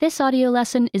This audio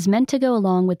lesson is meant to go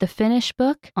along with the Finnish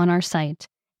book on our site.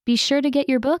 Be sure to get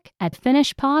your book at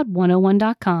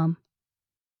finishpod101.com.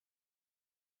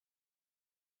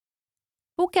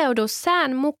 Pukeudu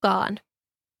sään mukaan.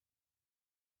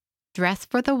 Dress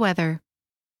for the weather.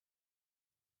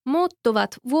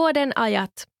 Muuttuvat vuoden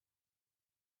ajat.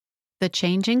 The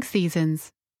changing seasons.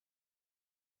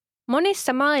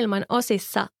 Monissa maailman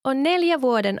osissa on 4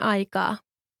 vuoden aikaa.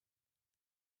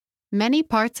 Many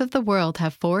parts of the world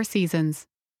have 4 seasons.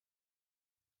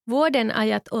 Vuoden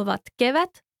ajat ovat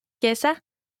kevät, kesä,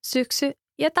 syksy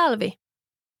ja talvi.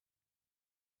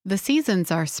 The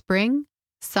seasons are spring,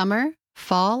 summer,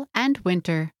 fall, and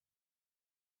winter.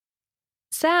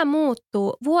 Sää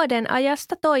muuttuu vuoden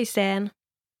ajasta toiseen.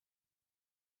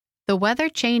 The weather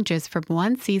changes from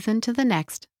one season to the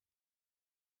next.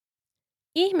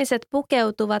 Ihmiset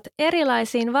pukeutuvat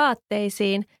erilaisiin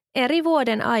vaatteisiin eri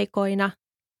vuoden aikoina.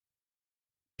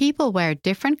 People wear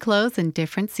different clothes in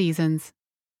different seasons.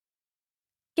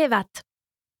 Kevät.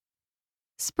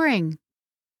 Spring.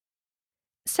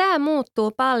 Sää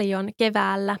muuttuu paljon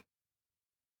keväällä.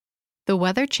 The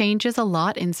weather changes a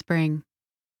lot in spring.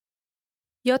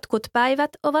 Jotkut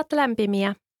päivät ovat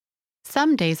lämpimiä.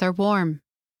 Some days are warm.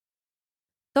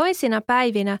 Toisina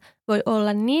päivinä voi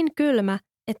olla niin kylmä,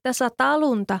 että sataa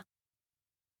lunta.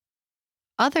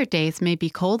 Other days may be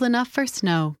cold enough for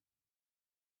snow.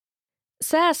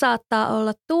 Sää saattaa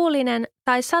olla tuulinen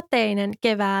tai sateinen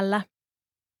keväällä.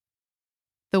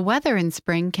 The weather in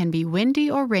spring can be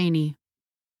windy or rainy.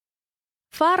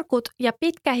 Farkut ja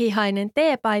pitkähihainen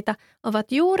teepaita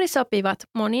ovat juuri sopivat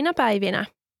monina päivinä.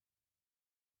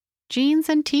 Jeans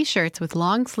and t-shirts with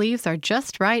long sleeves are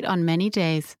just right on many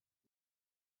days.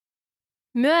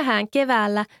 Myöhään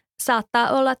keväällä saattaa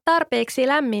olla tarpeeksi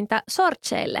lämmintä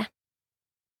shortseille.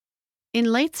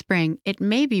 In late spring, it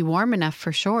may be warm enough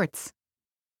for shorts.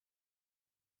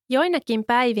 Joinakin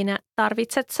päivinä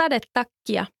tarvitset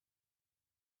sadetakkia.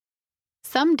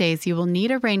 Some days you will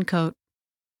need a raincoat.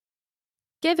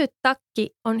 Kevyt takki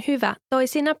on hyvä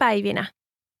toisina päivinä.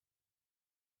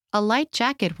 A light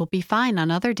jacket will be fine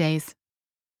on other days.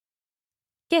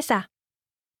 Kesä.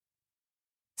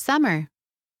 Summer.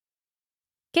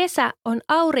 Kesä on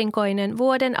aurinkoinen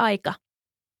vuoden aika.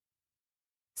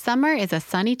 Summer is a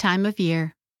sunny time of year.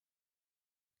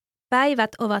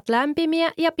 Päivät ovat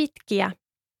lämpimiä ja pitkiä.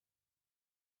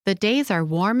 The days are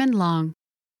warm and long.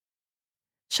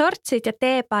 Shortsit ja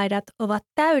teepaidat ovat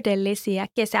täydellisiä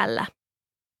kesällä.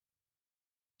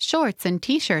 Shorts and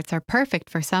t-shirts are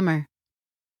perfect for summer.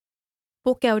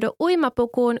 Pukeudu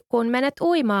uimapukuun, kun menet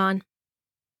uimaan.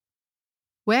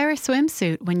 Wear a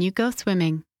swimsuit when you go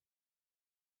swimming.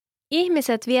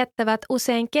 Ihmiset viettävät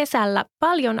usein kesällä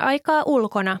paljon aikaa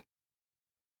ulkona.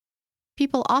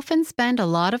 People often spend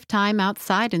a lot of time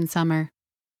outside in summer.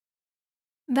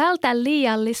 Vältä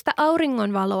liiallista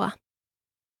auringonvaloa.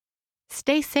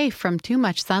 Stay safe from too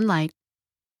much sunlight.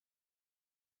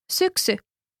 Syksy.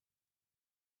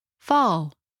 Fall.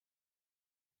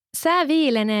 Sää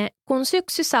viilenee, kun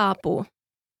syksy saapuu.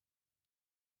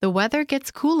 The weather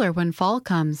gets cooler when fall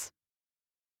comes.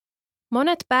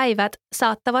 Monet päivät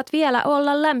saattavat vielä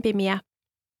olla lämpimiä.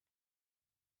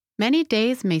 Many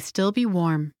days may still be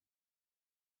warm.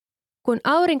 Kun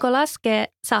aurinko laskee,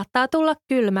 saattaa tulla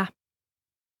kylmä.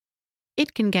 It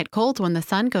can get cold when the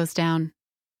sun goes down.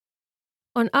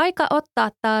 On aika ottaa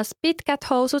taas pitkät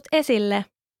housut esille.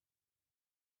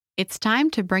 It's time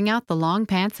to bring out the long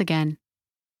pants again.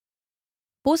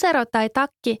 Pusero tai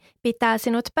takki pitää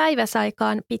sinut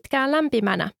päiväsaikaan pitkään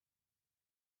lämpimänä.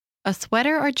 A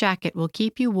sweater or jacket will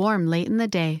keep you warm late in the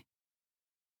day.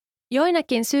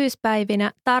 Joinakin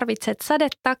syyspäivinä tarvitset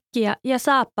sadetakkia ja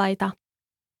saappaita.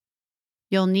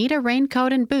 You'll need a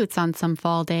raincoat and boots on some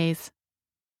fall days.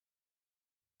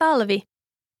 Talvi.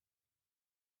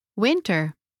 Winter.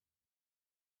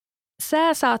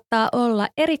 Sää saattaa olla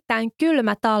erittäin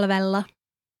kylmä talvella.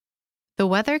 The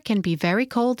weather can be very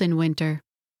cold in winter.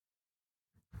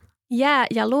 Jää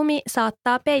ja lumi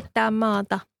saattaa peittää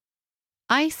maata.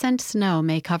 Ice and snow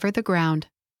may cover the ground.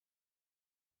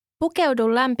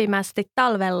 Pukeudu lämpimästi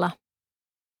talvella.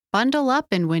 Bundle up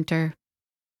in winter.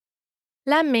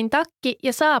 Lämmin takki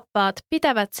ja saappaat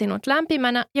pitävät sinut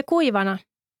lämpimänä ja kuivana.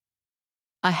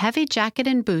 A heavy jacket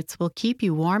and boots will keep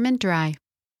you warm and dry.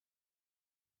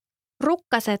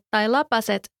 Rukkaset tai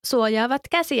lapaset suojaavat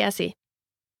käsiäsi.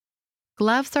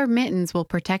 Gloves or mittens will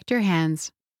protect your hands.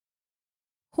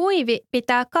 Huivi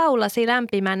pitää kaulasi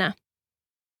lämpimänä.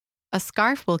 A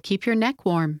scarf will keep your neck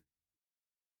warm.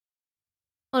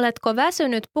 Oletko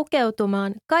väsynyt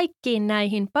pukeutumaan kaikkiin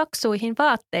näihin paksuihin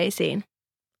vaatteisiin?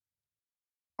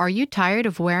 Are you tired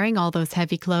of wearing all those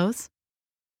heavy clothes?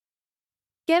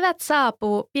 Kevät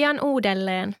saapuu pian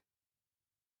uudelleen.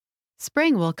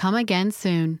 Spring will come again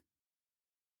soon.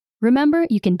 Remember,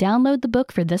 you can download the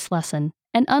book for this lesson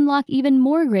and unlock even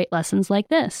more great lessons like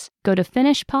this. Go to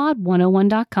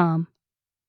finishpod101.com.